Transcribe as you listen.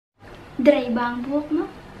Dry ba ang buhok mo?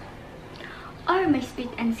 Or may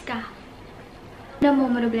split ends ka?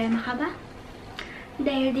 Problema ka ba?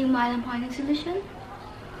 Dahil di mo alam kung anong solusyon?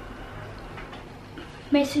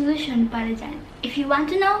 May solusyon para dyan. If you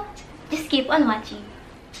want to know, just keep on watching.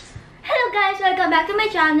 Hello guys! Welcome back to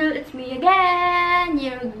my channel. It's me again,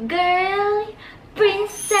 your girl,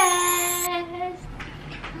 Princess!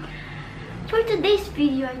 For today's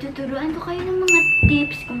video, ay tuturuan ko kayo ng mga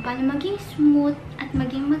tips kung paano maging smooth at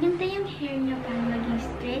maging maganda yung hair nyo, paano maging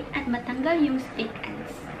straight at matanggal yung split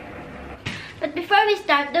ends. But before we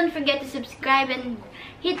start, don't forget to subscribe and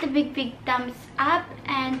hit the big thumbs up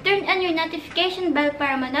and turn on your notification bell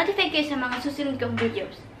para ma-notify kayo sa mga susunod kong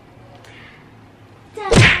videos.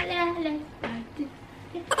 Let's start it.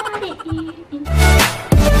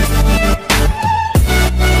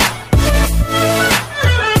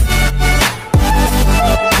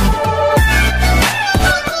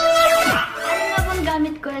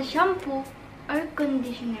 Shampoo or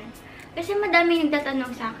conditioner. Kasi madami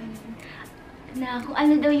nagtatanong sa akin na kung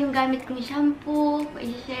ano daw yung gamit kong shampoo,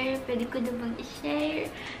 i-share, pwede ko daw bang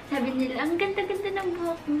i-share. Sabi nila, ang ganda-ganda ng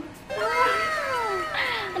buhok mo.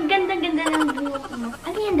 Ang ganda-ganda ng buhok mo.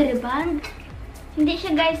 Ano yan, reband? Hindi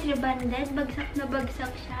siya guys rebanded, bagsak na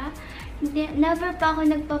bagsak siya. Never pa ako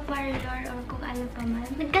nagpa-parlor or kung ano pa man.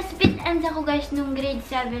 Nagka-split ends ako guys nung grade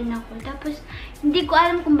 7 ako. Tapos, hindi ko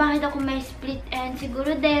alam kung bakit ako may split ends.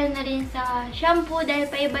 Siguro dahil na rin sa shampoo. Dahil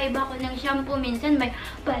paiba-iba ako ng shampoo. Minsan may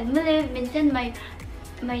Palmolive, minsan may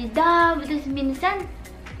Dove, tapos minsan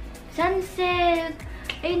Sunsilk.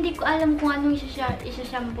 Eh, hindi ko alam kung anong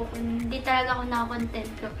isa-shampoo ko. Hindi talaga ako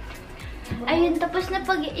nakakontento. Ayun, tapos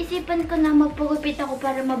napag-iisipan ko na magpagupit ako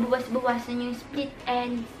para mabawas-bawasan yung split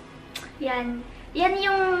ends. Yan. Yan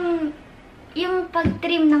yung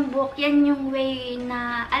pag-trim ng buhok. Yan yung way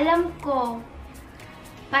na alam ko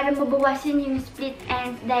para mabawasan yung split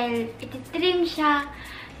ends dahil iti-trim siya.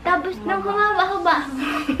 Tapos nang humaba-haba.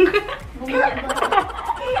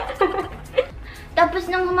 Tapos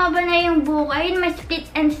nang humaba na yung buhok, ayun, may split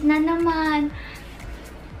ends na naman.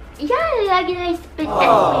 Yan, lagi na yung split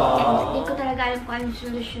ends. Hindi ko talaga alam kung anong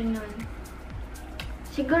solusyon nun.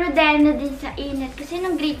 Siguro dahil na din sa init. Kasi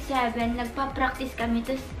nung grade 7, nagpa-practice kami.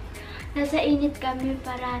 Tapos, nasa init kami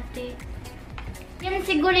parati. Yan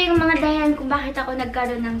siguro yung mga dahilan kung bakit ako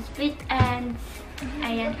nagkaroon ng split ends.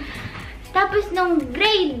 Ayan. Tapos, nung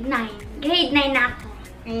grade 9 na ako.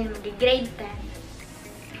 Ngayon, mag-grade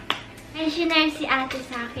 10. May shinare si ate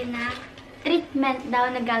sa akin na treatment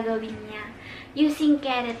daw na gagawin niya. Using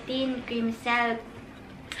keratin, cream silk.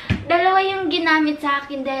 Dalawa yung ginamit sa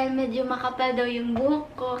akin dahil medyo makapal daw yung buhok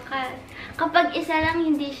ko. Kapag isa lang,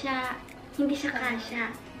 hindi siya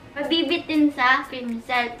kasya. Mabibitin sa cream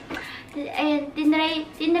silk. Ayan,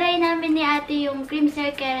 tinry namin ni ate yung cream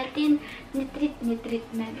silk keratin ni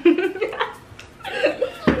treatment.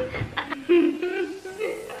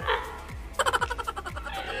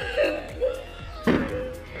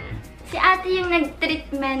 Si ate yung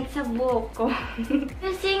nag-treatment sa buhok ko.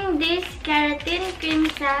 Using this keratin cream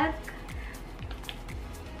silk.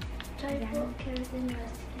 6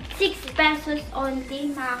 pesos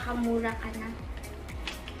only. Makakamura ka na.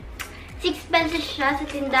 6 pesos siya sa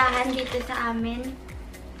tindahan dito sa amin.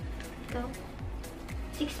 Ito.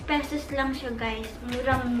 6 pesos lang siya guys.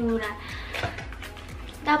 Murang-mura.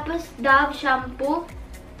 Tapos Dove shampoo.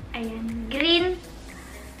 Ayan. Green.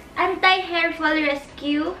 Anti-hair fall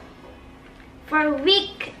rescue. For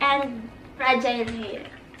weak and fragile hair.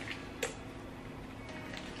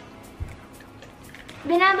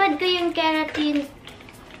 Binabad ko yung keratin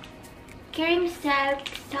cream silk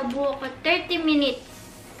sa buhok ko 30 minutes.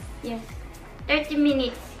 Yes, 30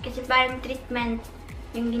 minutes. Kasi parang treatment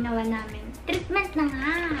yung ginawa namin. Treatment na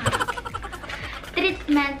nga.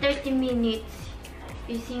 Treatment 30 minutes.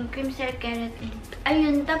 Using cream silk keratin.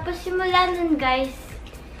 Ayun, tapos simula nun guys,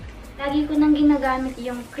 lagi ko nang ginagamit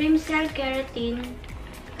yung cream silk keratin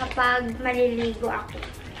kapag maliligo ako.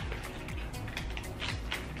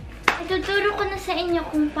 Ituturo ko na sa inyo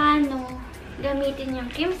kung paano gamitin yung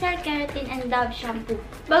cream silk keratin and Dove shampoo.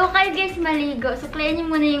 Bago kayo guys maligo, suklayan niyo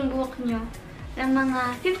muna yung buhok nyo ng mga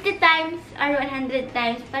 50 times or 100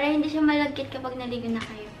 times para hindi siya malagkit kapag naligo na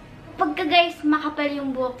kayo. Pagka guys makapal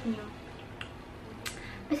yung buhok nyo,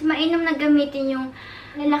 mas mainam na gamitin yung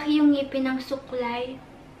lalaki yung ngipin ng suklay.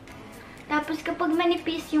 Tapos, kapag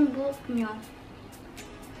manipis yung buhok nyo,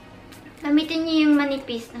 gamitin nyo yung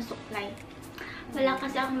manipis na suklay. Wala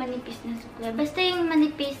kasi akong manipis na suklay. Basta yung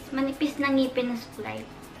manipis na ngipin na suklay.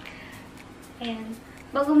 Ayan.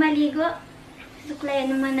 Bago maligo,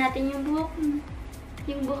 suklayan naman natin yung buhok.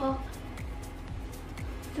 Yung buhok.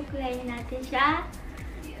 Suklayin natin siya.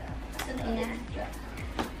 Ayan.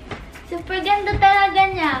 Super ganda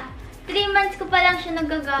talaga niya. 3 months ko pa lang siya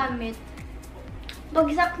nagagamit.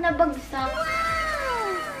 Bagsak na bagsak.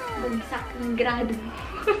 Bagsak ng grado.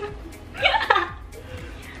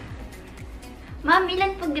 Ma'am,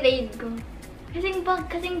 ilan po grade ko? Kasing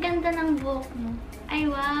ganda ng buhok mo. Ay,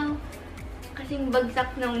 wow. Kasing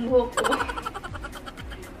bagsak ng buhok ko.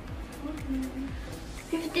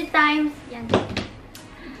 50 times. Yan.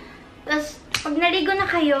 Tapos, pag naligo na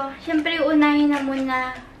kayo, syempre unahin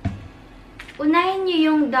nyo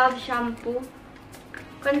yung Dove shampoo.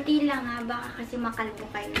 Konti lang ha, baka kasi makalbo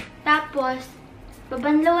kayo. Tapos,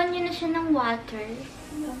 babanlawan nyo na siya ng water.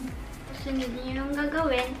 Sunod nyo yung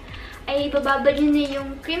gagawin, ay ibababad nyo na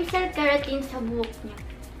yung cream cell keratin sa buhok nyo.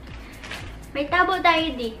 May tabo tayo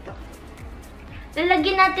dito.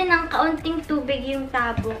 Lalagyan natin ng kaunting tubig yung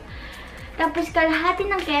tabo. Tapos kalahati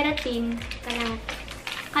ng keratin,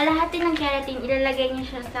 ilalagay nyo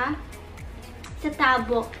siya sa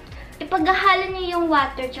tabo. Ipaghahalo nyo yung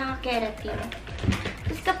water tsaka keratin.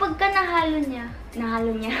 Tapos kapag ka nahalo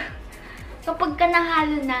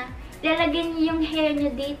na, ilalagay nyo yung hair nyo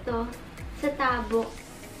dito sa tabo.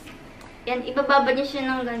 Yan, ibababad nyo siya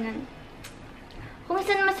ng ganun. Kung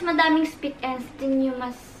saan mas madaming split ends, din nyo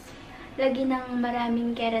mas lagi ng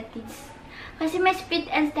maraming keratins. Kasi may split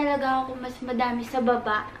ends talaga ako mas madami sa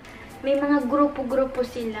baba. May mga grupo-grupo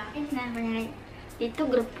sila. Dito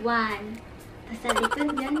group 1. Tapos dito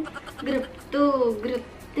dyan, group 2, group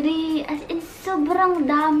 3. As in, sobrang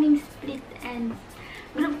daming split ends.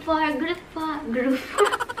 Group 4, group 5,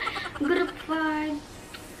 group 5.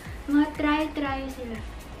 Mga try sila.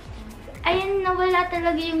 Ayun, nawala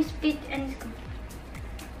talaga yung split ends ko.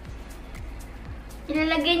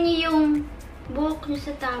 Ilalagay niyo yung buhok niyo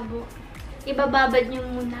sa tabo. Ibababad niyo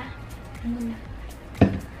muna.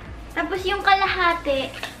 Tapos yung kalahati,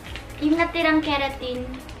 yung natirang keratin,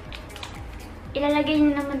 ilalagay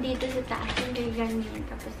niyo naman dito sa taas. Yung ganyan.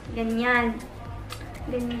 Tapos ganyan.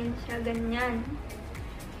 Ganyan siya, ganyan.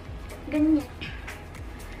 Ganyan.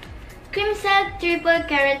 Cream Cell Triple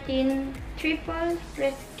Keratin Triple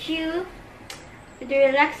Rescue with the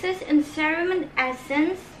Relaxes and Serum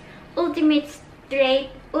Essence Ultimate Straight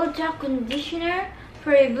Ultra Conditioner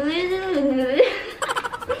for rebelliously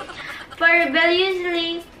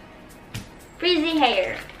frizzy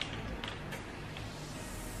hair.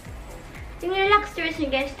 Yung relaxers niya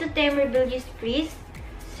guys, to tame rebellious frizz,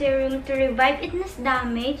 serum to revive itness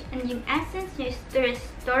damage, and yung essence niya is to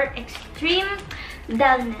restore extreme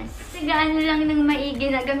dullness. Sigaan lang ng maigi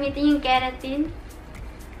na gamitin yung keratin.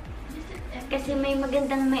 Kasi may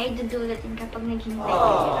magandang maidudulatin kapag naghintay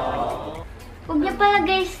kayo. Huwag niyo pala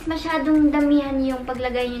guys masyadong damihan yung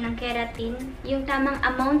paglagay niyo ng keratin. Yung tamang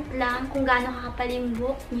amount lang kung gaano kakapal yung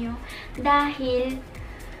buhok niyo. Dahil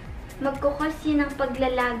magkukos yun ng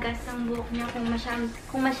paglalagas ng buhok niyo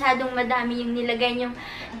kung masyadong madami yung nilagay niyong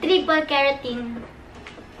triple keratin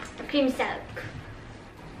cream silk.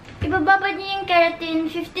 Ibababad niyo yung keratin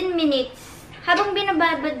 15 minutes. Habang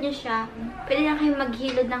binababad niyo siya, pwede na kayong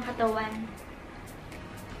maghilod ng katawan.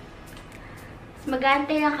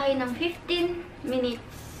 Mag-aantay lang kayo ng 15 minutes.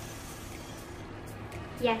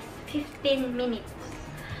 Yes, 15 minutes.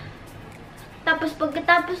 Tapos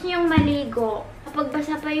pagkatapos niyong maligo, kapag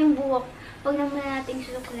basa pa yung buhok, huwag naman nating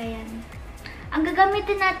susuklayan. Ang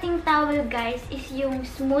gagamitin nating towel guys is yung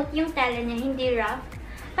smooth yung tela niya, hindi rough.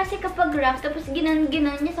 Kasi kapag rough, tapos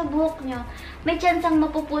ginan-ginan niya sa buhok niyo, may chansang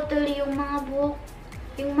mapuputol yung mga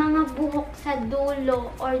buhok sa dulo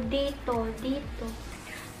or dito.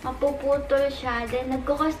 Mapuputol siya. Then,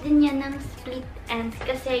 nagkukos din yan ng split ends.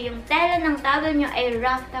 Kasi yung tela ng towel nyo ay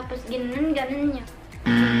rough. Tapos, ganun niya.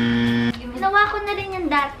 Ginawa ko na rin yan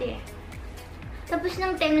dati. Tapos,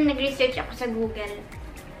 nung time na nag-research ako sa Google.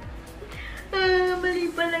 Mali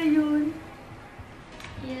pala yun.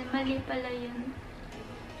 Yan, mali pala yun.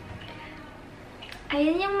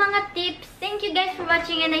 Ayan yung mga tips. Thank you guys for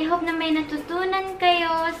watching and I hope na may natutunan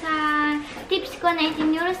kayo sa tips ko na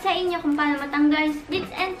itinuro sa inyo kung paano matanggal yung split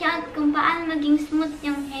ends at kung paano maging smooth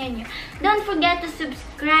yung hair nyo. Don't forget to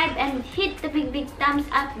subscribe and hit the big thumbs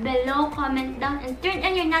up below, comment down, and turn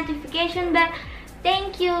on your notification bell.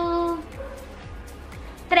 Thank you!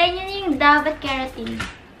 Try nyo yung Dove at Keratin.